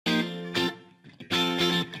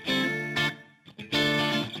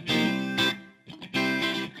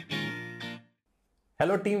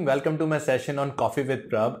Hello team, welcome to my session on Coffee with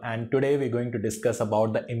Prab, and today we're going to discuss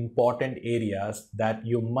about the important areas that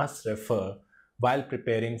you must refer while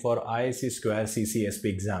preparing for ISC Square CCSP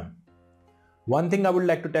exam. One thing I would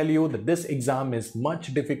like to tell you that this exam is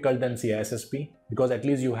much difficult than CISSP because at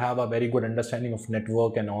least you have a very good understanding of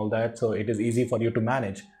network and all that, so it is easy for you to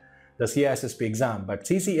manage the CISSP exam. But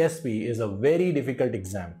CCSP is a very difficult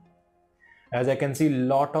exam. As I can see, a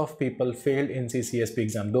lot of people failed in CCSP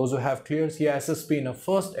exam. Those who have cleared CISSP in a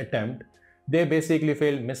first attempt, they basically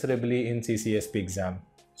failed miserably in CCSP exam.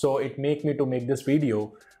 So it made me to make this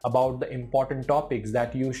video about the important topics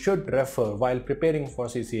that you should refer while preparing for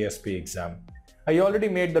CCSP exam. I already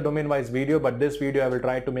made the domain-wise video, but this video I will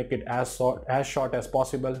try to make it as short as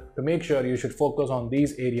possible to make sure you should focus on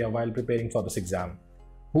these areas while preparing for this exam.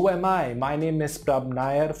 Who am I? My name is Prab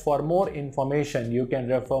Nair. For more information, you can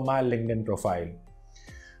refer my LinkedIn profile.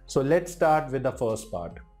 So let's start with the first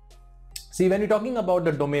part. See, when you're talking about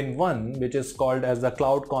the domain 1, which is called as the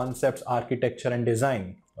cloud concepts, architecture and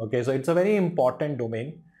design. Okay, so it's a very important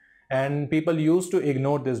domain and people used to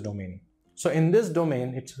ignore this domain. So in this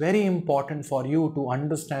domain, it's very important for you to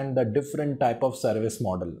understand the different type of service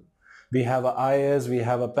model. We have a IaaS, we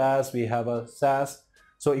have a PaaS, we have a SaaS.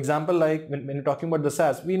 So example, like when you're talking about the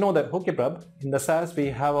SaaS, we know that, okay, Prab, in the SaaS, we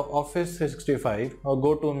have a Office 365 or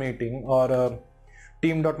GoToMeeting or a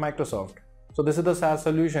Team.Microsoft. So this is the SaaS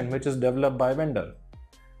solution which is developed by vendor.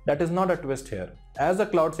 That is not a twist here. As a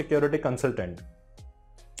cloud security consultant,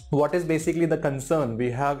 what is basically the concern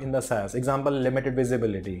we have in the SaaS? Example, limited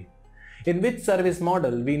visibility. In which service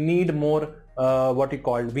model we need more,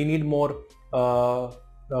 we need more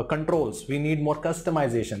controls, we need more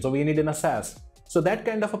customization. So we need in a SaaS. So that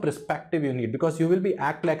kind of a perspective you need, because you will be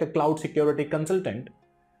act like a cloud security consultant.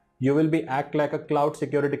 You will be act like a cloud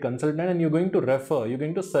security consultant and you're going to refer, you're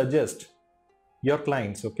going to suggest your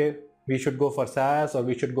clients, okay, we should go for SaaS or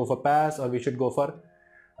we should go for PaaS or we should go for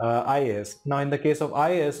IaaS. Now in the case of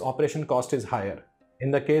IaaS, operation cost is higher.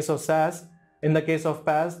 In the case of SaaS, in the case of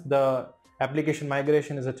PaaS, the application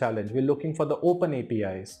migration is a challenge. We're looking for the open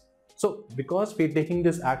APIs. So because we're taking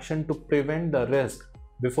this action to prevent the risk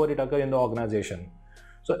before it occurs in the organization.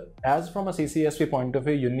 So as from a CCSP point of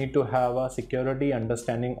view, you need to have a security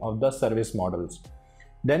understanding of the service models.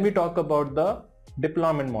 Then we talk about the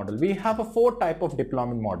deployment model. We have a 4 type of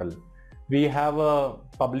deployment model. We have a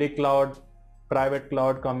public cloud, private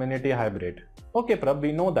cloud, community, hybrid. Okay, Prab,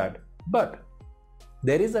 we know that, but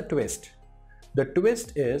there is a twist. The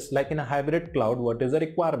twist is, like in a hybrid cloud, what is the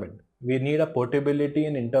requirement? We need a portability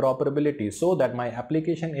and interoperability so that my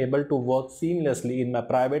application able to work seamlessly in my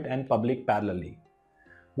private and public parallelly.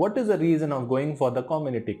 What is the reason of going for the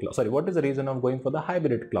community cloud? Sorry, what is the reason of going for the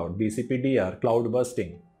hybrid cloud? BCPDR, cloud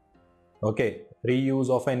bursting, okay, reuse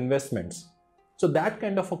of investments. So that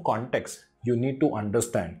kind of a context you need to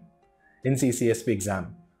understand in CCSP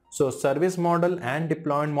exam. So service model and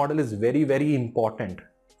deployment model is very, very important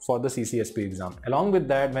for the CCSP exam. Along with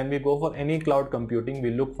that, when we go for any cloud computing, we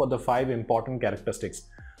look for the 5 important characteristics: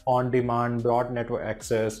 on demand, broad network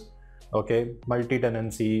access, okay,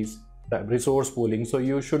 multi-tenancies, the resource pooling. So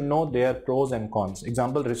you should know their pros and cons.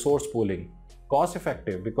 Example, resource pooling, cost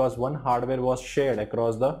effective because one hardware was shared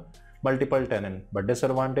across the multiple tenant, but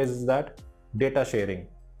disadvantage is that data sharing,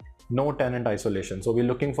 no tenant isolation. So we're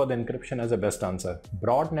looking for the encryption as a best answer.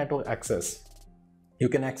 Broad network access, you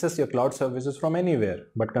can access your cloud services from anywhere,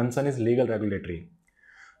 but concern is legal regulatory.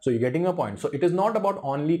 So you're getting a point. So it is not about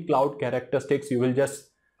only cloud characteristics you will just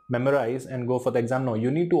memorize and go for the exam. No, you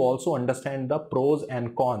need to also understand the pros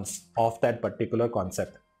and cons of that particular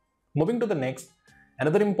concept. Moving to the next,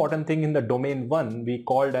 another important thing in the domain 1 we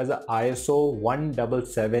called as a ISO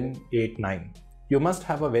 17789. You must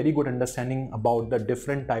have a very good understanding about the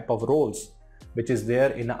different type of roles which is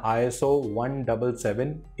there in ISO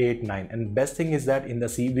 17789, and best thing is that in the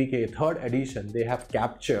CBK 3rd edition they have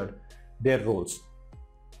captured their roles.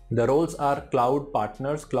 The roles are cloud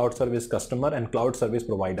partners, cloud service customer and cloud service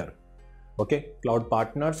provider. Okay, cloud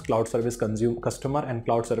partners, cloud service customer and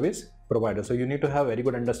cloud service provider. So you need to have very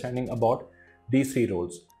good understanding about these 3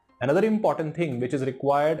 roles. Another important thing which is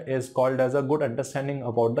required is called as a good understanding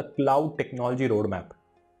about the cloud technology roadmap.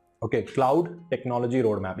 Okay, cloud technology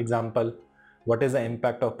roadmap. Example, what is the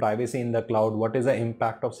impact of privacy in the cloud? What is the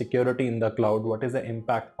impact of security in the cloud? What is the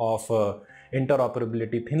impact of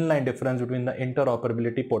interoperability? Thin line difference between the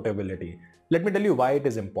interoperability, portability. Let me tell you why it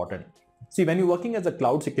is important. See, when you're working as a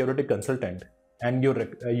cloud security consultant and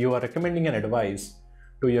you are recommending an advice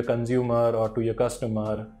to your consumer or to your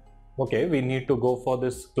customer, okay, we need to go for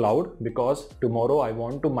this cloud because tomorrow I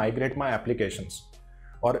want to migrate my applications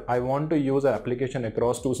or I want to use an application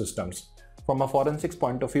across 2 systems. From a forensics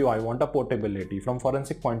point of view, I want a portability. From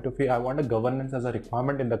forensic point of view, I want a governance as a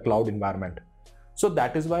requirement in the cloud environment. So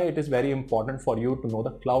that is why it is very important for you to know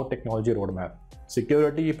the cloud technology roadmap.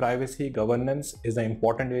 Security, privacy, governance is an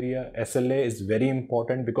important area. SLA is very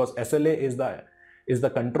important because SLA is the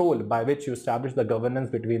control by which you establish the governance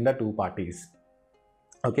between the two parties.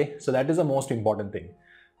 Okay, so that is the most important thing.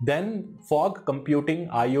 Then fog computing,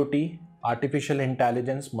 IoT, artificial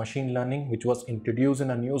intelligence, machine learning, which was introduced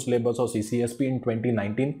in a new syllabus of CCSP in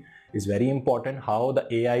 2019, is very important. How the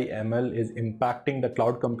AI ML is impacting the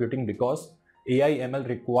cloud computing, because AI ML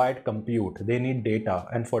required compute. They need data,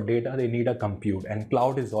 and for data they need a compute, and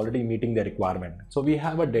cloud is already meeting the requirement. So we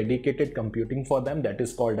have a dedicated computing for them that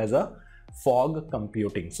is called as a fog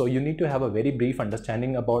computing. So you need to have a very brief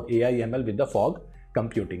understanding about AI ML with the fog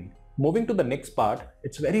computing. Moving to the next part,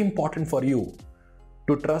 it's very important for you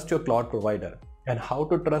to trust your cloud provider, and how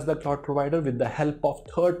to trust the cloud provider with the help of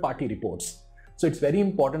third-party reports. So it's very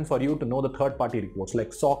important for you to know the third-party reports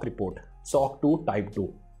like SOC report, SOC 2 type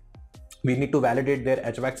 2. We need to validate their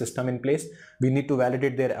HVAC system in place. We need to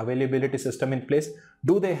validate their availability system in place.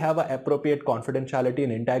 Do they have an appropriate confidentiality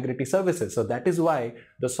and integrity services? So that is why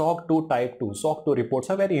the SOC 2 type 2, SOC 2 reports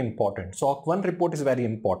are very important. SOC 1 report is very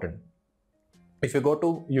important. If you go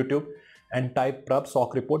to YouTube and type prep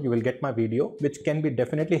SOC report, you will get my video, which can be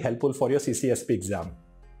definitely helpful for your CCSP exam.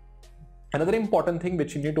 Another important thing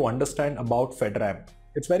which you need to understand about FedRAMP.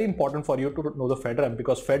 It's very important for you to know the FedRAMP,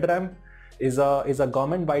 because FedRAMP is a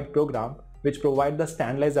government-wide program which provides the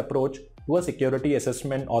standardized approach to a security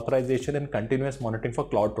assessment, authorization, and continuous monitoring for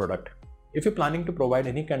cloud product. If you're planning to provide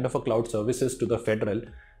any kind of a cloud services to the federal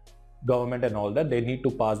government and all that, they need to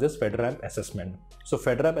pass this FedRAMP assessment. So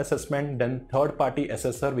FedRAMP assessment, then third-party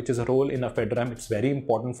assessor, which is a role in a FedRAMP. It's very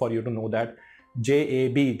important for you to know that.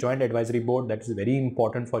 JAB, Joint Advisory Board, that is very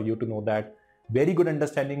important for you to know that. Very good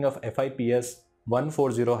understanding of FIPS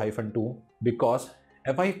 140-2, because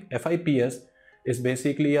FIPS is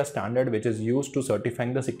basically a standard which is used to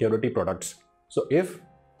certifying the security products. So if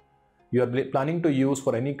you are planning to use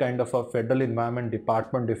for any kind of a federal environment,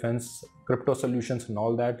 Department of Defense, crypto solutions and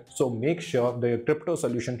all that, so make sure the crypto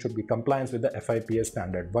solution should be compliance with the FIPS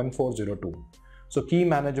standard 1402. So key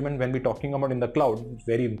management, when we're talking about in the cloud, is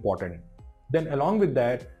very important. Then along with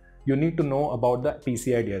that, you need to know about the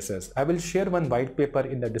PCI DSS. I will share one white paper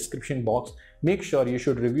in the description box. Make sure you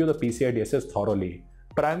should review the PCI DSS thoroughly.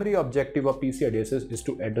 Primary objective of PCI DSS is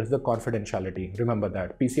to address the confidentiality. Remember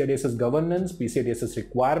that. PCI DSS governance, PCI DSS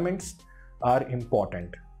requirements are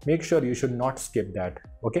important. Make sure you should not skip that.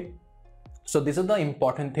 Okay. So these are the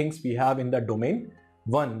important things we have in the domain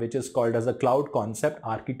 1, which is called as a cloud concept,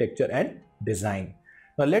 architecture and design.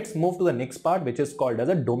 Now let's move to the next part, which is called as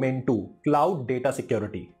a domain 2, cloud data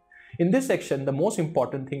security. In this section, the most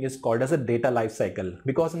important thing is called as a data lifecycle,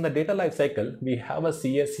 because in the data lifecycle, we have a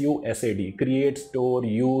CSU SAD, create, store,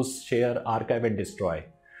 use, share, archive and destroy.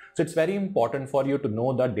 So it's very important for you to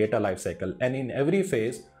know the data lifecycle, and in every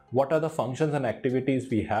phase, what are the functions and activities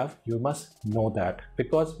we have, you must know that.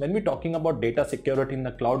 Because when we're talking about data security in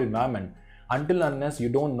the cloud environment, until unless you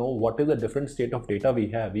don't know what is the different state of data we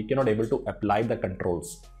have, we cannot able to apply the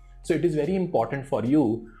controls. So it is very important for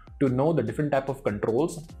you to know the different type of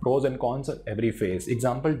controls, pros and cons at every phase.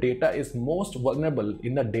 Example, data is most vulnerable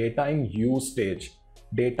in the data in use stage.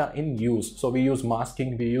 Data in use. So we use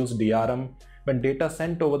masking, we use DRM. When data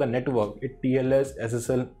sent over the network, it TLS,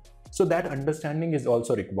 SSL. So that understanding is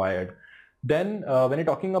also required. Then when you're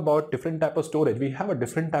talking about different type of storage, we have a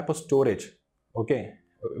different type of storage. Okay.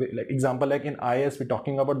 Like example, like in IS, we're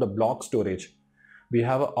talking about the block storage. We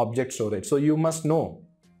have an object storage. So you must know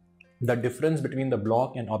the difference between the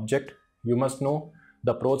block and object. You must know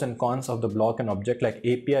the pros and cons of the block and object. Like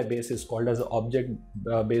API based is called as object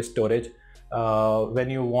based storage. When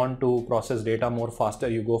you want to process data more faster,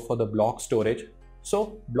 you go for the block storage.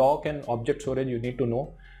 So block and object storage you need to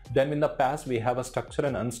know. Then in the past we have a structure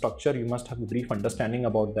and unstructured. You must have a brief understanding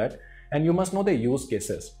about that, and you must know the use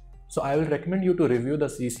cases. So I will recommend you to review the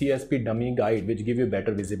CCSP dummy guide, which give you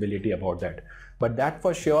better visibility about that. But that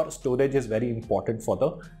for sure, storage is very important for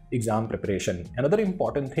the exam preparation. Another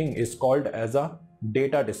important thing is called as a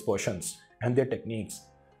data dispersions and their techniques,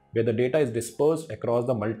 where the data is dispersed across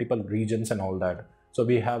the multiple regions and all that. So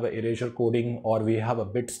we have a erasure coding, or we have a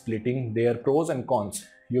bit splitting. Their pros and cons,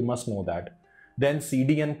 you must know that. Then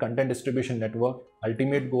CDN, content distribution network.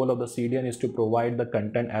 Ultimate goal of the CDN is to provide the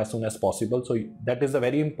content as soon as possible. So that is a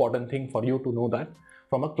very important thing for you to know that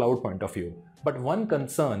from a cloud point of view. But one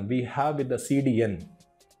concern we have with the CDN,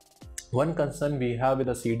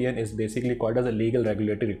 is basically called as a legal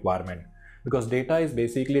regulatory requirement, because data is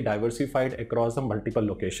basically diversified across the multiple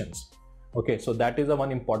locations. Okay, so that is the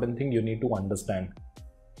one important thing you need to understand.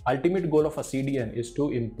 Ultimate goal of a CDN is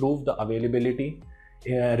to improve the availability,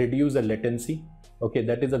 reduce the latency. Okay,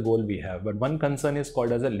 that is the goal we have. But one concern is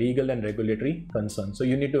called as a legal and regulatory concern. So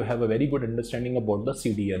you need to have a very good understanding about the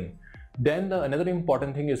CDN. Then another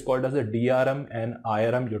important thing is called as a DRM and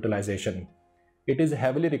IRM utilization. It is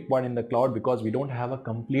heavily required in the cloud because we don't have a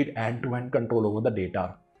complete end-to-end control over the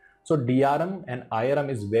data. So DRM and IRM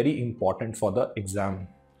is very important for the exam.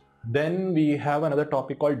 Then we have another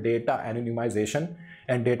topic called data anonymization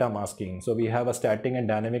and data masking. So we have a static and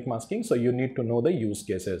dynamic masking. So you need to know the use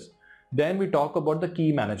cases. Then we talk about the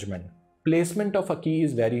key management. Placement of a key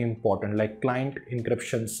is very important, like client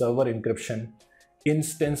encryption, server encryption,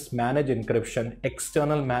 instance managed encryption,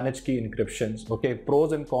 external managed key encryptions. Okay,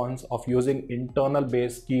 pros and cons of using internal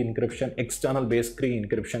based key encryption, external based key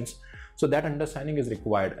encryptions. So that understanding is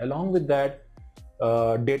required. Along with that,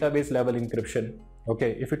 database level encryption.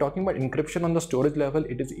 Okay, if you're talking about encryption on the storage level,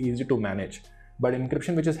 it is easy to manage, but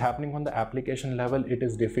encryption which is happening on the application level, it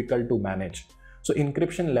is difficult to manage. So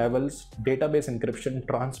encryption levels, database encryption,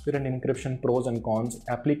 transparent encryption, pros and cons,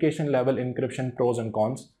 application level encryption, pros and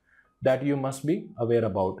cons, that you must be aware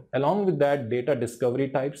about. Along with that, data discovery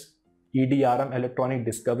types, EDRM, electronic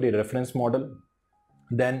discovery reference model,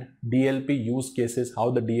 then DLP use cases, how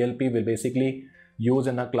the DLP will basically use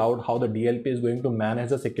in a cloud, how the DLP is going to manage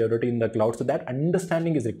the security in the cloud. So that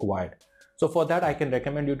understanding is required. So for that, I can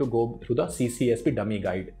recommend you to go through the CCSP dummy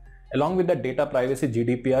guide. Along with the data privacy,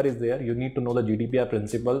 GDPR is there. You need to know the GDPR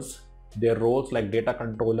principles, their roles like data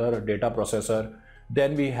controller, data processor.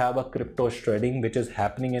 Then we have a crypto shredding, which is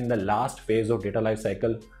happening in the last phase of data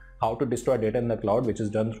lifecycle, how to destroy data in the cloud, which is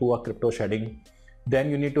done through a crypto shredding. Then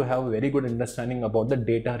you need to have a very good understanding about the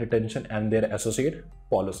data retention and their associated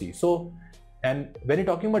policy. So, and when you're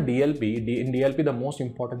talking about DLP, in DLP, the most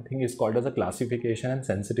important thing is called as a classification and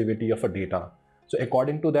sensitivity of a data. So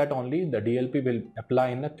according to that only, the DLP will apply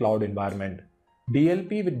in the cloud environment.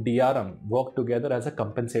 DLP with DRM work together as a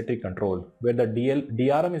compensatory control, where the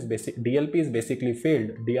DLP is basically failed.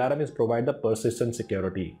 DRM is provide the persistent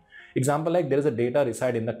security. Example, like there is a data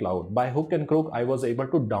reside in the cloud. By hook and crook, I was able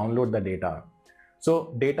to download the data.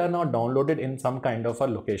 So data now downloaded in some kind of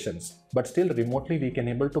locations, but still remotely we can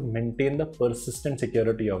able to maintain the persistent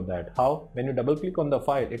security of that. How? When you double click on the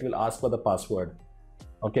file, it will ask for the password.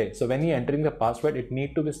 Okay, so when you're entering the password, it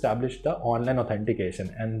need to establish the online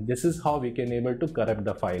authentication, and this is how we can able to corrupt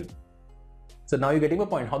the file. So now you're getting a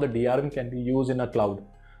point how the DRM can be used in a cloud.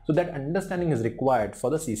 So that understanding is required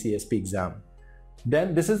for the CCSP exam.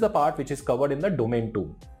 Then this is the part which is covered in the domain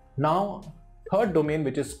 2. Now, third domain,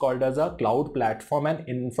 which is called as a cloud platform and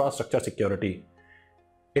infrastructure security.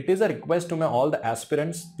 It is a request to all the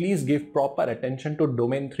aspirants, please give proper attention to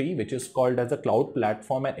domain 3, which is called as a cloud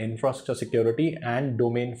platform and infrastructure security, and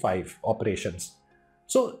domain 5, operations.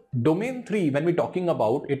 So domain 3, when we're talking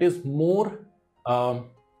about, it is more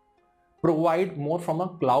provide more from a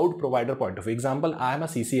cloud provider point of view. Example, I am a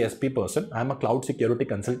CCSP person, I am a cloud security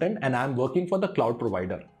consultant, and I am working for the cloud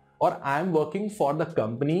provider, or I am working for the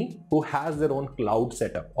company who has their own cloud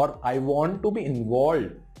setup, or I want to be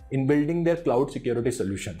involved in building their cloud security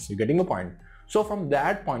solutions. You're getting a point. So from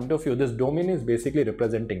that point of view, this domain is basically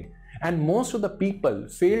representing, and most of the people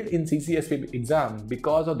failed in CCSP exam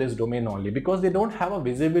because of this domain only, because they don't have a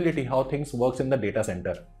visibility how things works in the data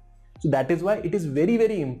center. So that is why it is very,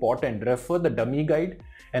 very important. Refer the dummy guide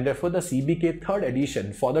and refer the CBK 3rd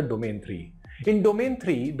edition for the domain 3. In domain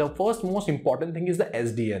 3, the first most important thing is the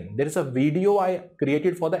SDN. There is a video I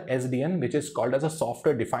created for the SDN, which is called as a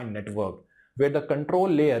software defined network, where the control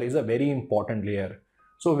layer is a very important layer.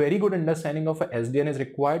 So very good understanding of a SDN is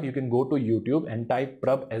required. You can go to YouTube and type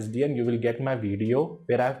Prab SDN. You will get my video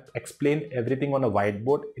where I've explained everything on a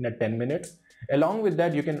whiteboard in 10 minutes. Along with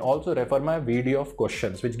that, you can also refer my video of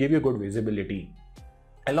questions, which give you good visibility.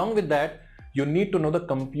 Along with that, you need to know the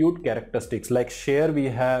compute characteristics, like share we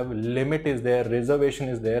have, limit is there, reservation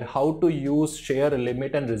is there, how to use share,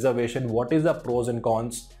 limit and reservation, what is the pros and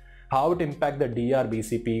cons, how it impact the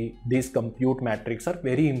DRBCP. These compute metrics are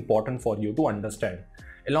very important for you to understand.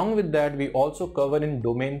 Along with that, we also cover in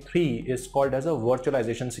domain 3 is called as a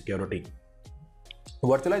virtualization security.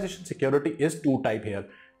 Virtualization security is two type here,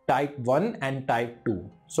 type 1 and type 2.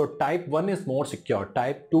 So type 1 is more secure,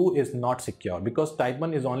 type 2 is not secure, because type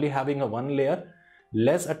 1 is only having a one layer,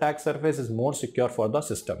 less attack surface, is more secure for the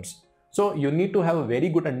systems. So you need to have a very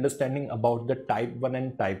good understanding about the type 1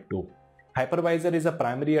 and type 2. Hypervisor is a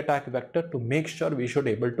primary attack vector to make sure we should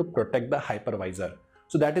able to protect the hypervisor.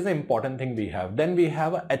 So that is an important thing we have. Then we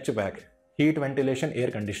have a HVAC, heat, ventilation,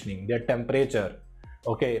 air conditioning, their temperature,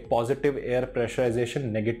 Okay, positive air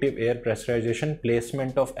pressurization, negative air pressurization,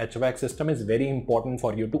 placement of HVAC system is very important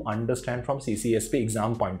for you to understand from CCSP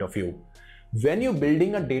exam point of view. When you're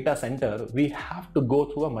building a data center, we have to go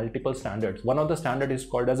through a multiple standards. One of the standard is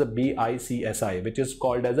called as a BICSI, which is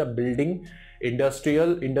called as a Building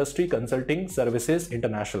Industry Consulting Services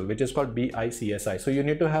International, which is called BICSI. So you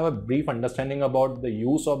need to have a brief understanding about the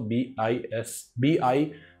use of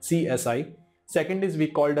BICSI. Second is we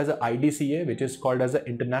called as a IDCA, which is called as the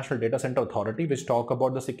International Data Center Authority, which talk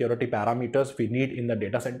about the security parameters we need in the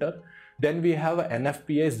data center. Then we have a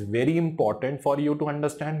NFPA, is very important for you to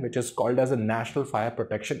understand, which is called as a National Fire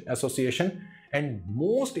Protection Association. And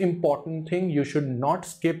most important thing you should not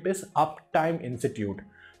skip is Uptime Institute.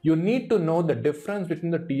 You need to know the difference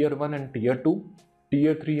between the tier 1 and tier 2,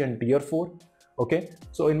 tier 3 and tier 4. Okay,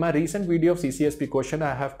 so in my recent video of CCSP question,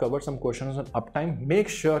 I have covered some questions on uptime. Make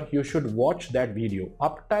sure you should watch that video.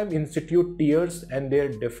 Uptime Institute tiers and their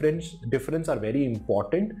difference are very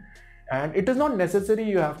important, and it is not necessary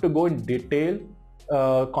you have to go in detail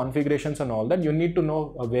configurations and all that. You need to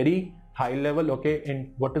know a very high level, okay,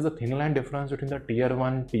 in what is the thin line difference between the tier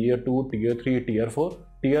 1, tier 2, tier 3, tier 4.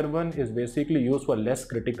 Tier 1 is basically used for less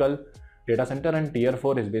critical data center, and tier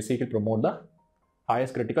 4 is basically promote the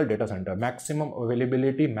highest critical data center. Maximum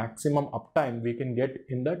availability, maximum uptime we can get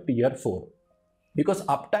in the tier 4, because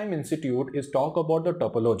Uptime Institute is talk about the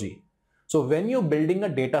topology. So when you're building a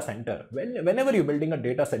data center, whenever you're building a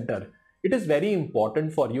data center, it is very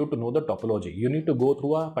important for you to know the topology. You need to go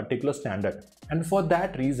through a particular standard, and for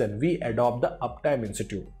that reason we adopt the Uptime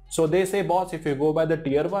Institute. So they say, boss, if you go by the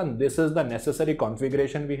tier 1, this is the necessary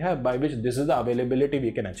configuration we have by which this is the availability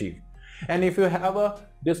we can achieve. And if you have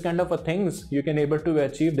this kind of a things, you can able to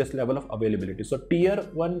achieve this level of availability. So tier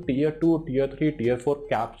 1, tier 2, tier 3, tier 4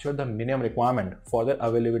 capture the minimum requirement for the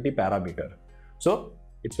availability parameter. So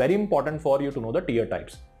it's very important for you to know the tier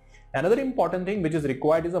types. Another important thing which is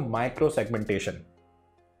required is a micro segmentation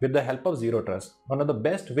with the help of zero trust. One of the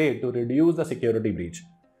best way to reduce the security breach,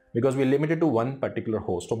 because we limit it to one particular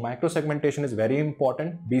host. So micro segmentation is very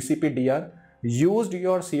important. BCP-DR. Used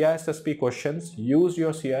your CISSP questions, use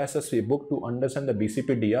your CISSP book to understand the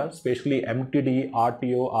BCP-DR, especially MTD,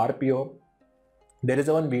 RTO, RPO. There is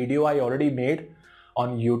one video I already made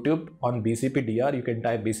on YouTube on BCP-DR. You can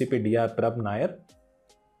type BCP-DR Prab Nair.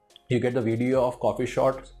 You get the video of coffee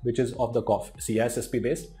shot, which is of the CISSP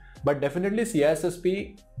base. But definitely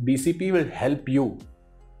CISSP BCP will help you,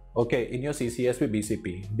 okay, in your CCSP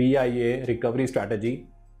BCP, BIA, recovery strategy,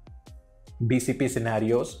 BCP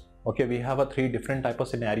scenarios. Okay, we have 3 different type of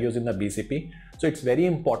scenarios in the BCP. So it's very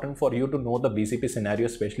important for you to know the BCP scenario,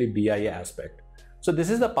 especially BIA aspect. So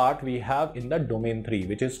this is the part we have in the domain 3,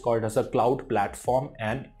 which is called as a cloud platform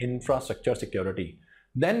and infrastructure security.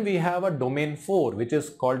 Then we have a domain 4, which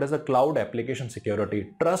is called as a cloud application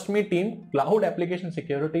security. Trust me team, cloud application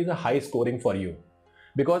security is a high scoring for you,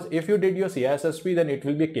 because if you did your CISSP, then it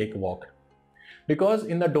will be cakewalk. Because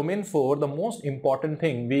in the domain 4, the most important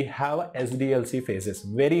thing, we have SDLC phases,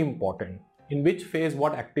 very important. In which phase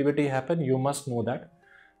what activity happen, you must know that.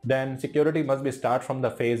 Then security must be start from the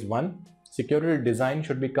phase 1. Security design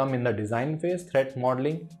should become in the design phase. Threat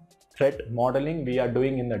modeling we are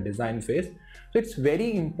doing in the design phase. So it's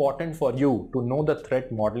very important for you to know the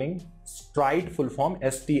threat modeling. STRIDE, full form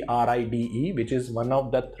STRIDE, which is one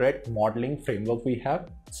of the threat modeling framework we have.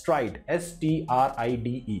 STRIDE,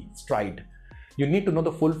 STRIDE, STRIDE. You need to know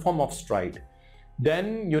the full form of STRIDE.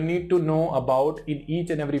 Then you need to know about in each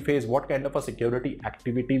and every phase what kind of a security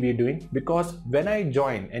activity we're doing, because when I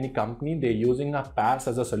join any company, they're using a PaaS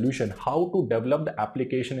as a solution, how to develop the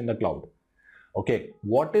application in the cloud. Okay,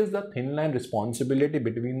 what is the thin line responsibility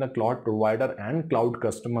between the cloud provider and cloud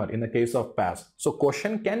customer in the case of PaaS? So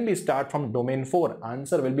question can be start from domain 4,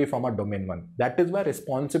 answer will be from a domain 1. That is why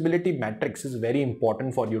responsibility matrix is very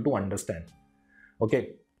important for you to understand.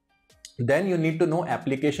 Okay. Then you need to know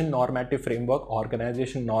application normative framework,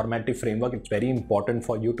 organization normative framework. It's very important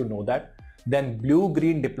for you to know that. Then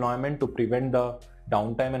blue-green deployment to prevent the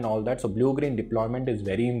downtime and all that. So blue-green deployment is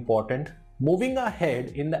very important. Moving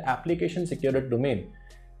ahead in the application security domain,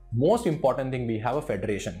 most important thing, we have a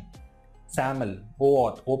federation. SAML,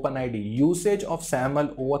 OAuth, OpenID, usage of SAML,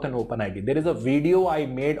 OAuth and OpenID. There is a video I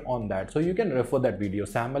made on that. So you can refer that video.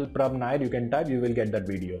 SAML Prab Nair, you can type, you will get that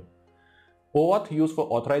video. OAuth used for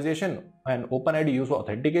authorization and OpenID used for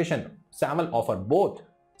authentication. SAML offer both.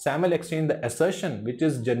 SAML exchange the assertion which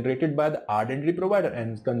is generated by the identity provider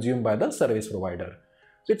and consumed by the service provider.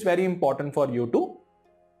 So it's very important for you to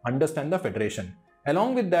understand the federation.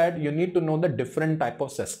 Along with that, you need to know the different type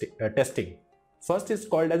of testing. First is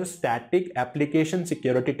called as a static application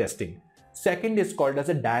security testing. Second is called as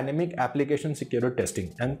a dynamic application security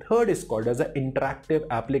testing, and third is called as a interactive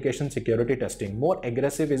application security testing. More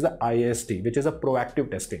aggressive is the IAST, which is a proactive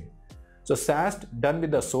testing. So SAST done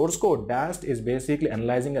with the source code, DAST is basically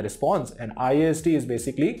analyzing a response, and IAST is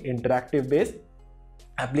basically interactive based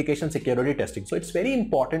application security testing. So it's very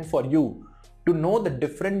important for you to know the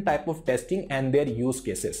different type of testing and their use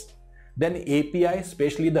cases. Then API,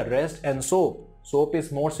 especially the REST and SOAP. SOAP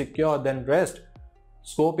is more secure than REST.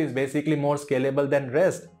 SOAP is basically more scalable than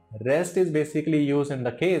REST. REST is basically used in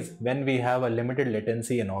the case when we have a limited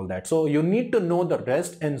latency and all that. So you need to know the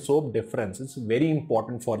REST and SOAP difference. It's very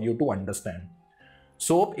important for you to understand.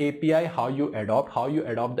 SOAP API, how you adopt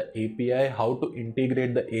the API, how to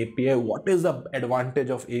integrate the API, what is the advantage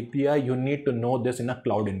of API. You need to know this in a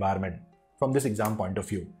cloud environment from this exam point of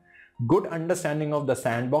view. Good understanding of the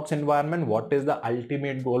sandbox environment. What is the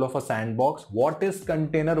ultimate goal of a sandbox? What is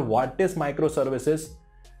container? What is microservices?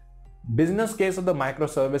 Business case of the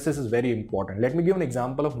microservices is very important. Let me give an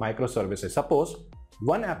example of microservices. Suppose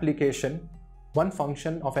one application, one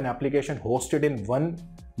function of an application hosted in one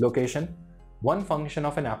location, one function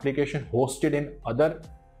of an application hosted in other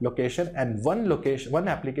location, and one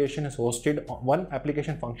application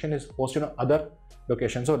function is hosted on other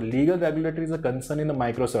location. So legal regulatory is a concern in the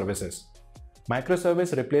microservices.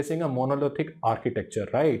 Microservice replacing a monolithic architecture,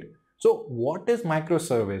 right? So what is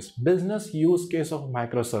microservice? Business use case of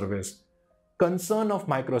microservice, concern of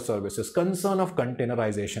microservices, concern of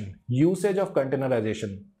containerization, usage of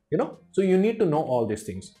containerization, so you need to know all these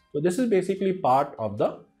things. So this is basically part of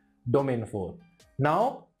the domain 4.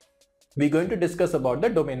 Now we're going to discuss about the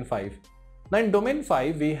domain 5. Now in domain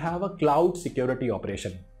 5, we have a cloud security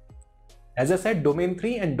operation. As I said, domain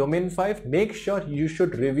 3 and domain 5, make sure you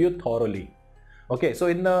should review thoroughly. Okay, so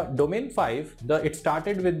in the domain 5, it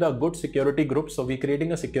started with the good security group. So we're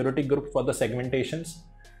creating a security group for the segmentations.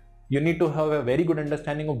 You need to have a very good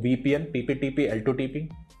understanding of VPN, PPTP, L2TP.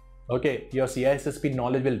 Okay, your CCSP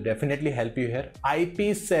knowledge will definitely help you here.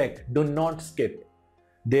 IPsec, do not skip.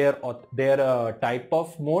 Their type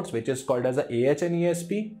of modes, which is called as a AH and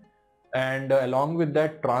ESP, and along with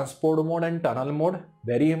that transport mode and tunnel mode,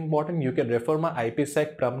 very important. You can refer my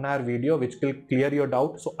IPsec preliminary video, which will clear your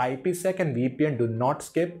doubt. So IPsec and VPN, do not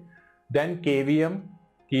skip. Then KVM,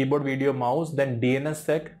 keyboard video mouse. Then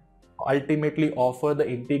DNSSEC, ultimately offer the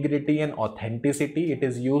integrity and authenticity. It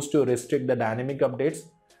is used to restrict the dynamic updates.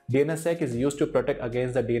 DNSSEC is used to protect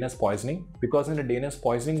against the DNS poisoning, because in the DNS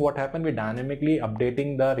poisoning, what happened, we're dynamically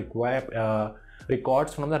updating the required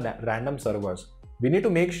records from the random servers. We need to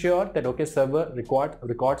make sure that, okay, server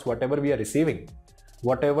records whatever we are receiving,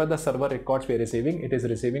 whatever the server records we are receiving, it is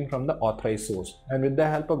receiving from the authorized source. And with the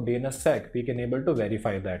help of DNSSEC, we can able to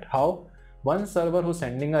verify that. How? One server who's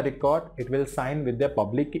sending a record, it will sign with their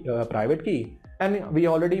public private key, and we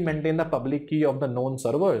already maintain the public key of the known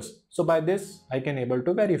servers. So by this, I can able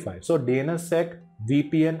to verify. So DNSSEC,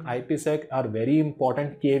 VPN, IPsec are very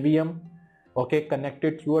important. KVM, okay,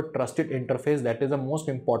 connected through a trusted interface. That is the most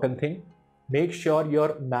important thing. Make sure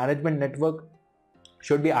your management network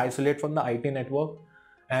should be isolated from the IT network.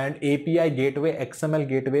 And API gateway, XML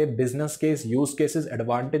gateway, business case, use cases,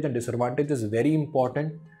 advantage and disadvantage is very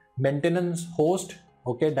important. Maintenance host,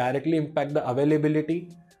 okay, directly impact the availability.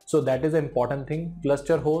 So that is an important thing.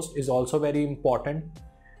 Cluster host is also very important.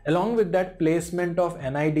 Along with that, placement of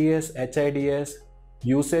NIDS, HIDS,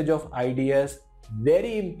 usage of IDS,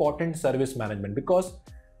 very important. Service management, because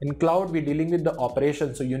in cloud we're dealing with the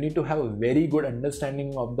operation, so you need to have a very good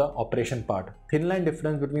understanding of the operation part. Thin line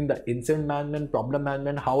difference between the incident management, problem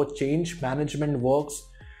management, how change management works,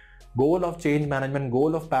 goal of change management,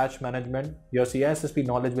 goal of patch management. Your CCSP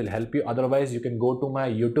knowledge will help you. Otherwise, you can go to my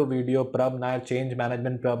YouTube video, Prabnair change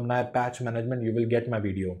management, Prabnair patch management. You will get my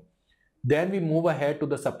video. Then we move ahead to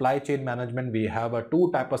the supply chain management. We have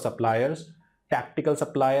two type of suppliers: tactical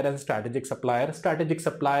supplier and strategic supplier. Strategic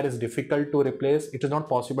supplier is difficult to replace. It is not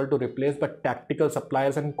possible to replace, but tactical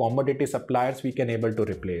suppliers and commodity suppliers we can able to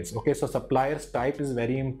replace. Okay, so suppliers type is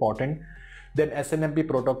very important. Then SNMP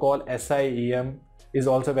protocol, SIEM is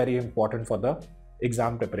also very important for the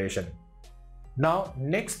exam preparation. Now,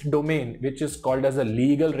 next domain, which is called as a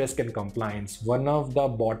legal risk and compliance, one of the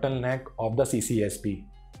bottleneck of the CCSP.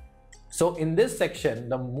 So in this section,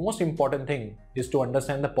 the most important thing is to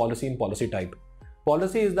understand the policy and policy type.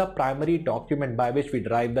 Policy is the primary document by which we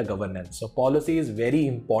drive the governance. So policy is very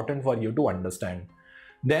important for you to understand.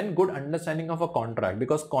 Then good understanding of a contract,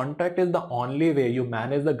 because contract is the only way you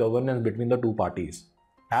manage the governance between the two parties.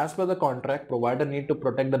 As per the contract, provider need to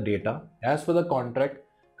protect the data. As per the contract,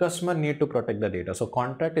 customer need to protect the data. So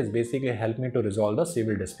contract is basically help me to resolve the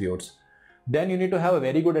civil disputes. Then you need to have a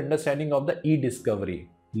very good understanding of the e-discovery.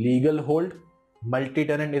 legal hold.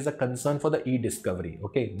 Multi-tenant is a concern for the e-discovery.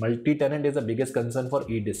 Okay, multi-tenant is the biggest concern for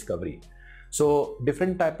e-discovery. So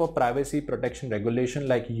different type of privacy protection regulation,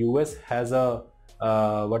 like US has a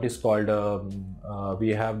what is called we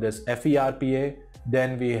have this FERPA,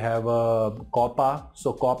 then we have a COPPA.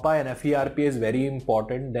 So COPPA and FERPA is very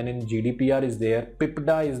important. Then in GDPR is there,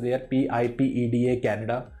 PIPEDA is there, PIPEDA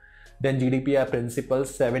Canada. Then GDPR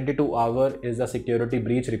principles, 72 hour is the security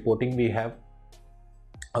breach reporting we have.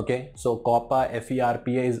 Okay, so COPPA,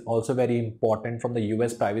 FERPA is also very important from the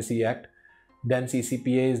US Privacy Act. Then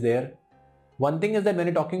CCPA is there. One thing is that when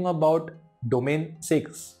you're talking about domain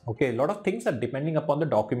 6, okay, a lot of things are depending upon the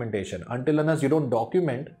documentation. Until unless you don't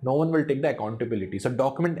document, no one will take the accountability. So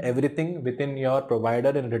document everything within your provider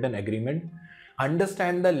in written agreement.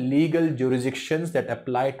 Understand the legal jurisdictions that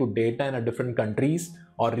apply to data in different countries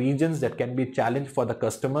or regions that can be challenged for the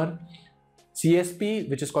customer. CSP,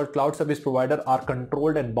 which is called Cloud Service Provider, are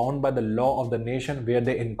controlled and bound by the law of the nation where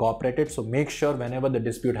they incorporated. So make sure whenever the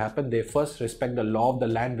dispute happens, they first respect the law of the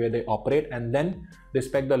land where they operate, and then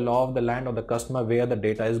respect the law of the land of the customer where the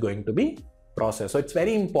data is going to be processed. So it's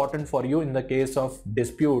very important for you in the case of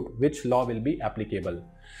dispute, which law will be applicable.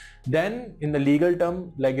 Then in the legal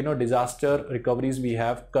term, like disaster recoveries, we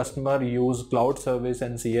have customer use cloud service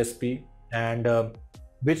and CSP, and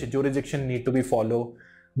which jurisdiction need to be followed.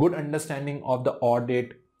 Good understanding of the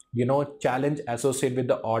audit, challenge associated with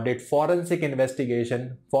the audit, forensic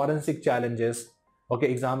investigation, forensic challenges. Okay,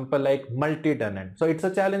 example like multi-tenant. So it's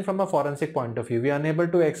a challenge from a forensic point of view. We are unable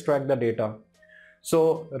to extract the data.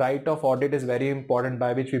 So right of audit is very important,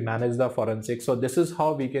 by which we manage the forensic. So this is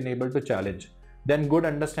how we can able to challenge. Then good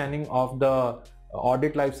understanding of the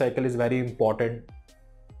audit life cycle is very important.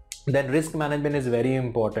 Then risk management is very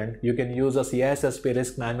important. You can use a CCSP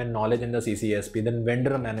risk management knowledge in the CCSP, then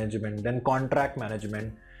vendor management, then contract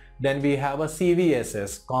management. Then we have a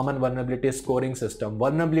CVSS, Common Vulnerability Scoring System,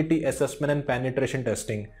 vulnerability assessment and penetration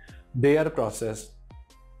testing, their process.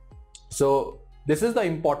 So this is the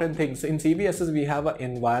important things. In CVSS, we have an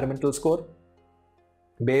environmental score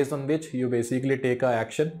based on which you basically take an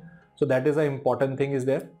action. So that is an important thing is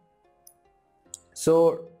there.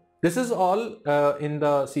 So this is all in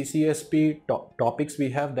the CCSP topics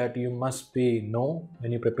we have that you must know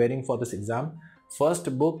when you're preparing for this exam.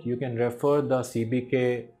 First book, you can refer the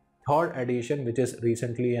CBK 3rd edition, which is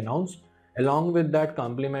recently announced. Along with that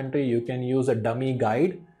complimentary, you can use a dummy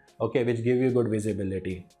guide, okay, which give you good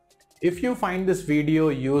visibility. If you find this video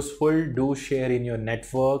useful, do share in your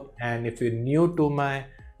network. And if you're new to my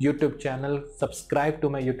YouTube channel, subscribe to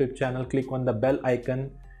my YouTube channel, click on the bell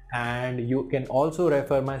icon. And you can also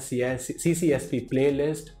refer my CCSP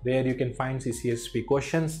playlist, where you can find CCSP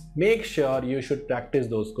questions. Make sure you should practice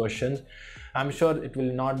those questions. I'm sure it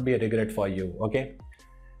will not be a regret for you. Okay,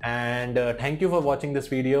 and thank you for watching this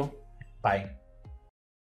video. Bye.